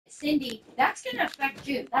Cindy, that's going to affect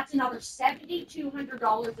you. That's another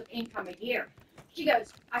 $7,200 of income a year. She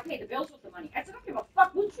goes, I pay the bills with the money. I said, I don't give a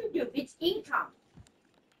fuck what you do. It's income.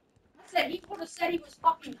 I said, he would have said he was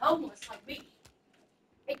fucking homeless like me.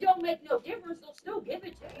 It don't make no difference. They'll still give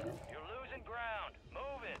it to you. You're losing ground.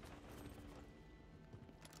 Move it.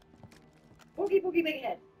 Boogie, boogie, big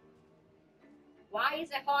head. Why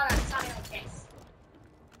is it hot outside like this?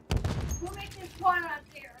 Who makes this hot out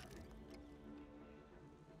there?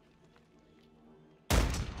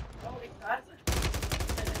 Oh, it doesn't.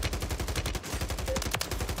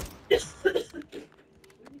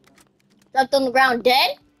 Left on the ground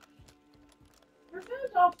dead? Her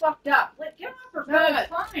food's all fucked up. Let get off her food. It's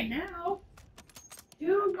fine now.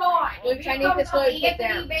 Do not. Luke, I need this load put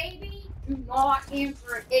down. Baby, do not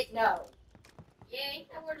answer it. No. Yeah, ain't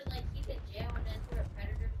that where to like keep in jail and then put a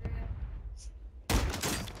predator trap?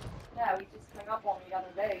 No, he just hung up on me the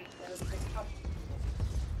other day. So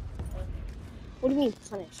What do you mean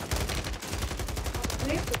punished?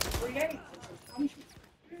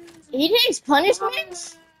 He takes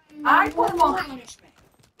punishments? I put him on punishment.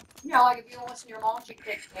 You know, like if you don't listen to your mom, she can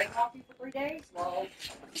take the game off you for 3 days. Well,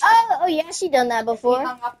 Oh yeah, she done that before.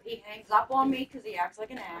 He hangs up on me because he acts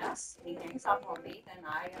like an ass. He hangs up on me, then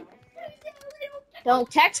I Don't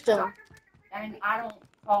text him. and I don't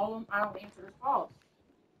call him. I don't answer his calls.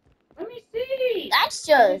 Let me see. That's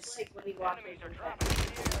just. Like when he walks Enemies in are front dropping of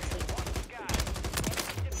into the area. Watch the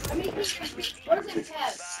skies. I mean, where's his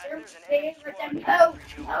test? There's an They enemy were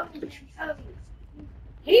squad them. Oh.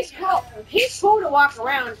 He's cool. He's cool to walk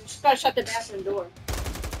around. Just gotta shut the bathroom door.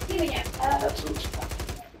 Give me that.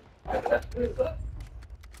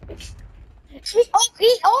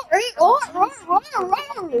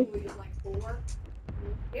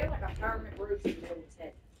 They're like a permanent bruise in his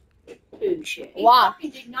head. Dude, shit. He Wow.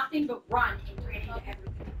 fucking did nothing but run and ran into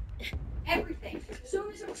everything. Everything. As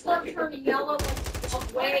soon as it started turning yellow,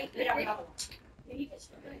 like away, hit another one. He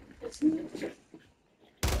just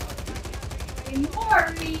Hey,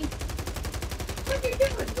 Maury! What are you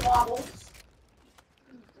doing, Wobbles?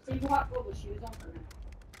 So you walk with shoes on for now.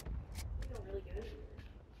 You feel really good.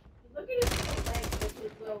 Look at his little legs with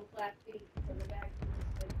his little flat feet from the back of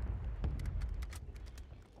his feet.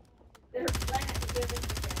 They're flat and good in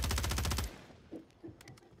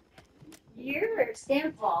the You're a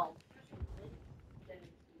Stanfall.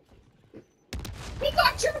 He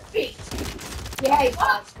got your feet! Yeah, he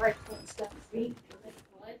got spread foot stuff. Feet.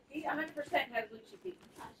 He 100% has Lucy feet.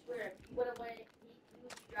 I swear, he would have let he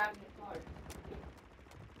would be driving the car.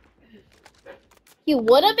 He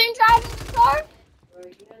would have been driving the car?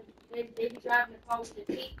 They'd be driving the car with the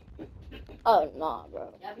feet. Oh, nah,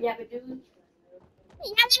 bro. Yabba doo.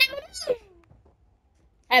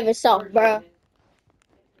 Have yourself, bro.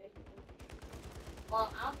 Well,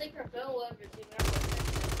 I don't think her bill will ever see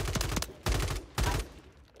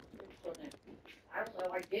I don't know,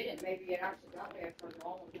 I didn't. Maybe it accidentally I turned it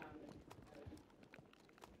on one time.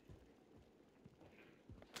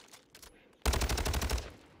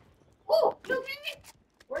 Oh, 2 minutes?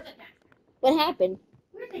 Where's it at? What happened?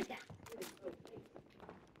 Where's it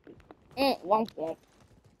at? One sec.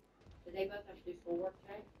 Did they both have to do schoolwork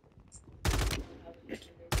today?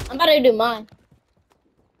 I'm about to do mine.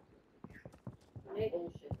 They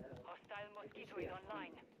bullshit though. Hostile mosquito is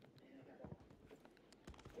online.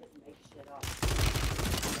 Make shit up.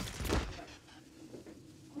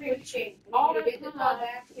 All the time.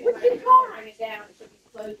 What's she got?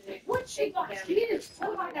 What's she got? She is.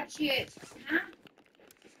 Oh my God, she is. Huh?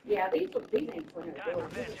 Yeah, these ain't for her. Time for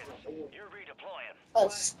vengeance. You're redeploying. A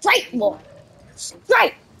strike, boy.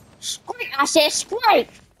 Strike. Strike. I said strike.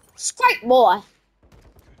 Strike, boy.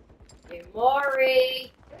 Hey,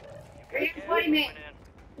 Maury. Wait a minute.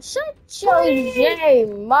 Shut your J.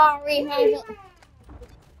 Maury hasn't.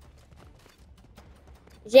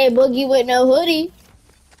 J Boogie with no hoodie.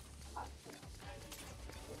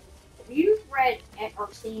 If you've read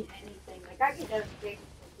or seen anything, like I get notifications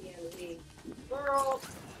from POV, girl,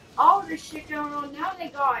 all this shit going on, now they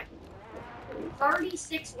got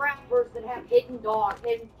 36 rappers that have hidden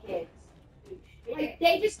kids. Like,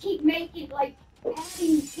 they just keep making, like,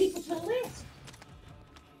 adding people to the list.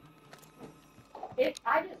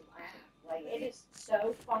 I just laugh. Like, it is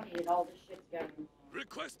so funny that all this shit's going on.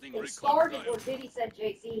 Requesting It started where Diddy said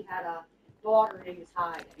Jay-Z had a daughter and he was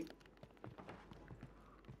hiding.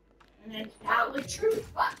 And then out the truth,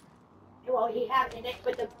 but well, he had, and it,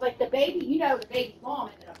 but the baby, you know, the baby's mom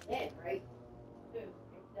ended up dead, right? Who?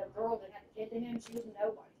 The girl that had the kid to him, she was a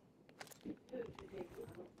nobody. Who?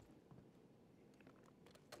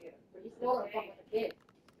 Yeah, but he still don't fuck with the kid.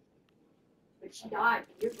 But She died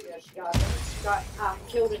years ago. She got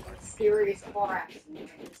killed in a mysterious car accident.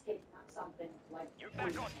 It was taking out something like. You're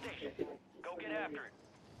back on station. Go get after it.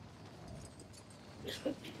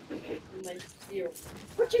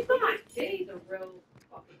 What you got? Jay's a real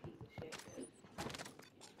fucking piece of shit.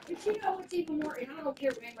 But you know what's even more, and I don't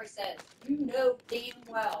care what anybody says, you know damn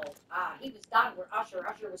well, he was done with Usher.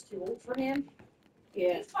 Usher was too old for him.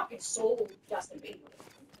 Yeah. He fucking sold Justin Bieber.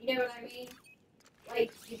 You know what I mean?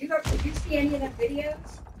 Like, did you see any of them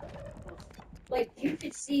videos? Like, you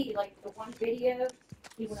could see, like, the one video,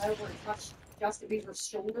 he went over and touched Justin Bieber's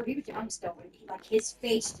shoulder. He was young still, and like, his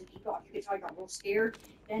face, you could tell he got real scared.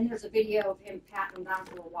 Then there's a video of him patting him down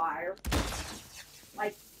through a wire.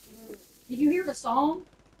 Like, did you hear the song?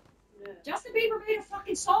 Yeah. Justin Bieber made a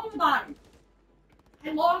fucking song about him.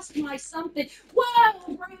 I lost my something.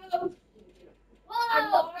 Whoa, bro! I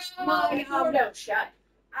lost my No, shut.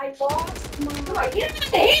 I lost my. Get out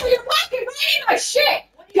of the handle. You're walking right in my shit.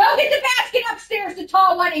 Go get the basket upstairs, the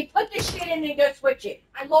tall lady. Put the shit in and go switch it.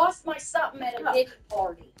 I lost my something at a dinner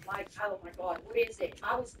party. Like, oh my god, what is it?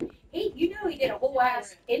 He did a whole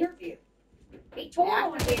ass interview. He told me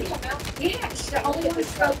on video. Yeah, he's the only one who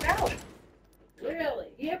spoke out. Really?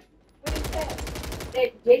 Yep. What he said?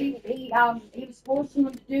 That he was forcing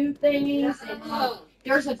him to do things, and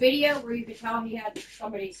there's a video where you could tell he had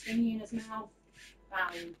somebody singing in his mouth.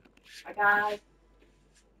 A guy.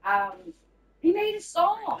 He made a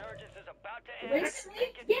song. Resurgence is about to end. Recently?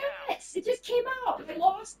 Take it down. Yes, it just came out. I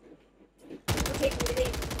lost. Okay,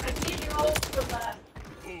 I did it all from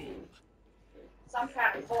some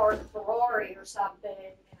kind of car, Ferrari or something,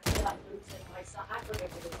 and I ended up losing my son. I forget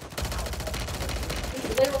what it was. He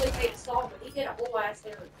literally made a song, but he did a whole ass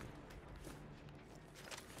there.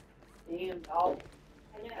 Damn dog.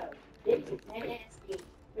 I know. It was nasty.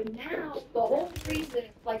 But now, the whole reason,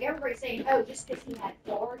 like everybody's saying, oh, just because he had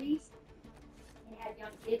parties and had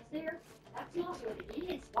young kids there, that's not what it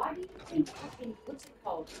is. Why do you think fucking, what's it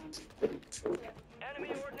called?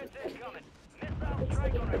 Enemy ordnance incoming. Missile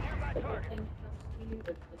strike on a nearby target.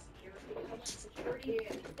 The security,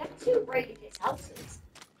 that's who raided his houses.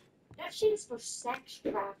 That shit is for sex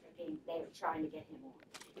trafficking they're trying to get him on.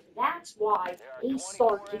 That's why he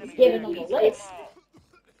started giving them a list.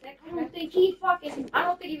 I don't think he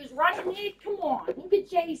was running it. Come on, look at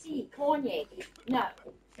Jay-Z, Kanye. No.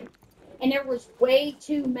 And there was way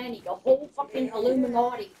too many. The whole fucking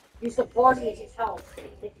Illuminati used to party at his house.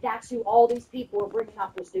 That's who all these people were bringing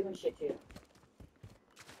up was doing shit to.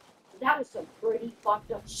 That was some pretty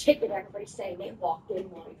fucked up shit that everybody's saying they walked in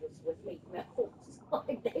on was with meat mills.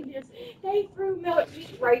 Like they threw milk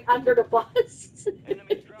right under the bus.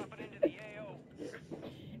 Enemies dropping into the AO.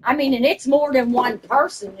 I mean, and it's more than one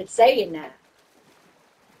person that's saying that.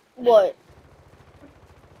 What?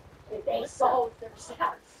 They solved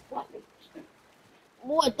themselves.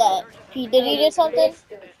 What that? P. Diddy did something? This is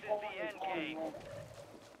the end game.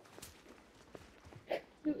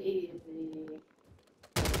 Too easy.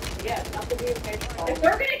 Yeah, nothing to do with If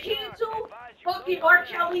they're gonna cancel fucking R.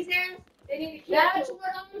 Kelly's ass, they need to cancel. That's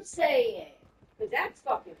what I'm saying. Because that's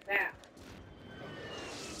fucking foul.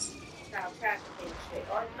 Child trafficking shit.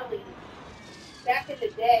 R. Kelly, back in the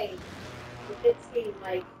day, it did seem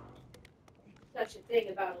like such a thing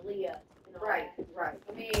about Aaliyah. And all Right, that. right.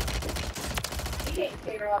 I mean, he didn't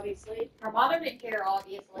care, obviously. Her mother didn't care,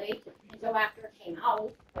 obviously, until after it came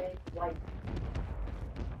out. But, like,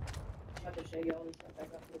 I'm about to show you all this stuff I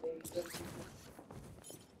got for the baby.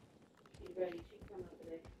 She's ready. She can come out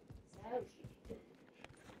today. so she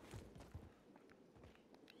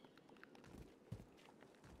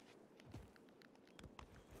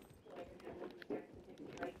So I can have one of the guys to take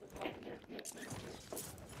the right foot off.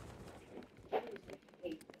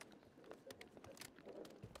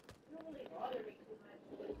 Really bother me too much.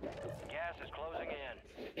 Gas is closing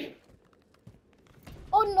in.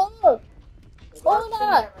 Oh no! Hold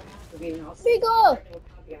on! Big up!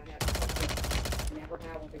 Never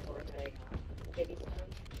had one before today. Baby son.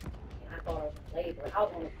 And I thought I was in labor. I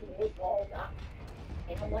was on the pool walled up.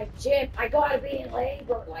 And I'm like, Jim, I gotta be in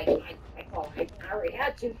labor. Like, I already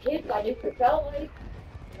had 2 kids. I knew for belly.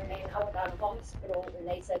 And then I went out of hospital and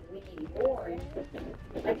they said, we need more. And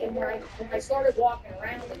like, and when I started walking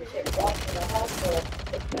around and shit, walking to the hospital,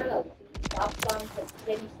 it kind of stopped some because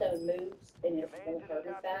kidney stone moves and it won't hurt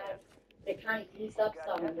as bad. It kind of eased up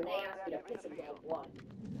some, and when they asked me to piss and blood blood.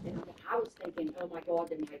 And I was thinking, oh my god,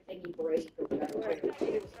 did my thingy break or whatever.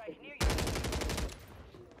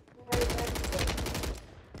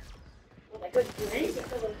 Well, they couldn't do anything. They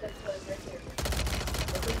couldn't do anything.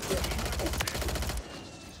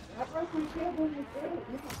 I broke my table and they did it.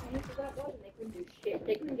 You know how painful that was? And they couldn't do shit.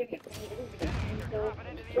 They couldn't give me a penny. They couldn't give me a penny. Dropping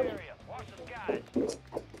into the area. Watch the sky.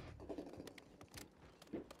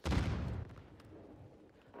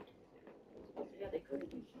 I'm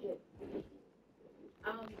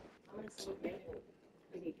gonna see Maple.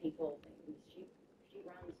 Pretty people. She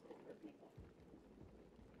runs for people.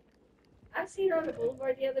 I seen her on the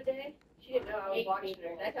boulevard the other day. She didn't know I was watching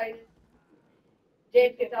her. Did I tell you this?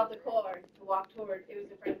 James gets out the car to walk toward. It was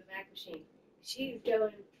in front of the Mac machine. She's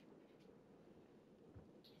going,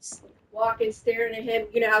 walking, staring at him.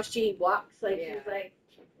 You know how she walks? Like she's like,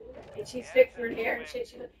 and she's fixing her hair and shit.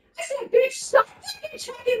 She's like, I said, bitch, stop fucking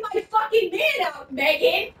checking my fucking man out,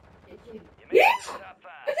 Megan. Yeah. I said,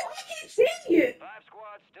 I can't see you. 5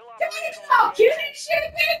 squads still Can I talk? You and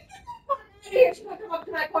shit, man. Get the fuck out of here. She's gonna come up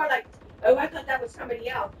to my car like, oh, I thought that was somebody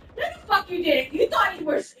else. No, the fuck you didn't. You thought you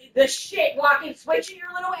were the shit walking, switching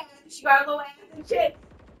your little ass. She got a little ass and shit.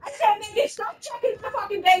 I said, Megan, stop checking my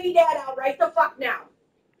fucking baby dad out right the fuck now.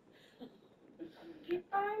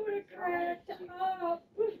 I would have cracked up.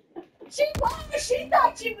 She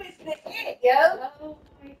thought she was the it, yo. Oh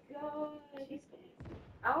my god.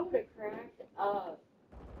 I would have cracked up.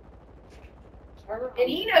 And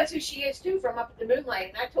he knows who she is too from up at the Moonlight.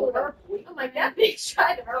 And I told her, I'm like, that bitch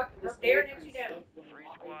tried to fucking stare at you down. 3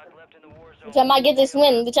 squads left in the war zone. Which I might get this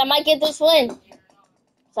win. Which I might get this win. Yes,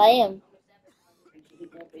 I am.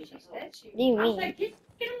 She said she. What do you I was mean? like, get him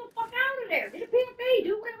the fuck out of there. Get a PFA.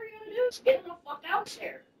 Do whatever you're gonna do. Get him the fuck out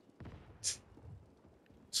there.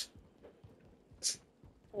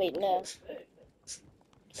 Wait, no.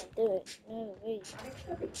 Can't do it. No, wait.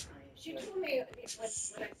 She told me when I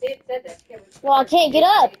said that. Well, I can't get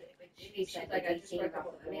up. She's like, I just broke up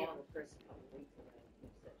with a man.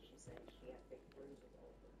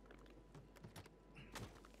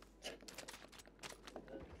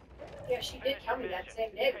 Yeah, she did tell me that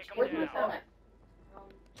same day. But where's my phone at?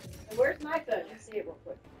 And where's my phone? Let's see it real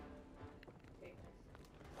quick.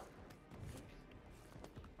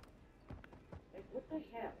 Like, what the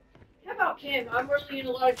hell? How about Kim? I'm really in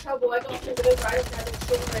a lot of trouble. I don't think it is. I don't have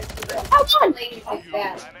insurance. I won! Playing is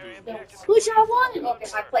valid. Primary objective Who's y'all won? Okay,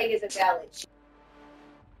 my plate isn't valid.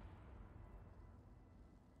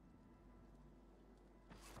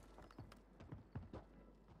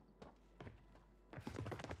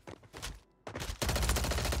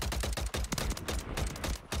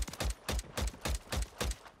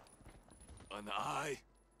 An eye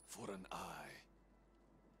for an eye.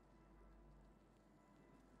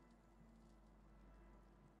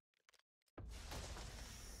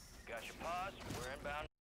 got your pause. We're inbound.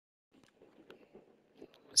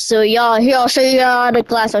 So y'all, here I'll show you how the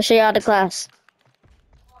class. I'll show you how the class.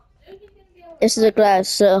 This is the class.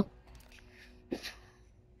 So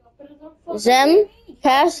Zem,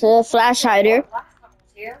 passive, flash hider,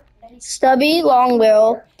 stubby, long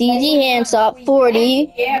barrel, DD hands up,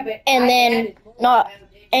 40, and then not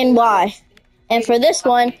and Y. And for this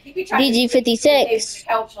one, DG 56.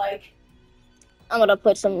 I'm gonna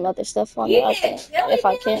put some other stuff on there if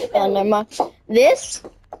I can. Never mind. This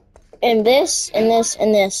and this and this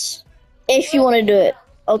and this. If you want to do it,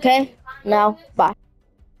 okay? Now, bye.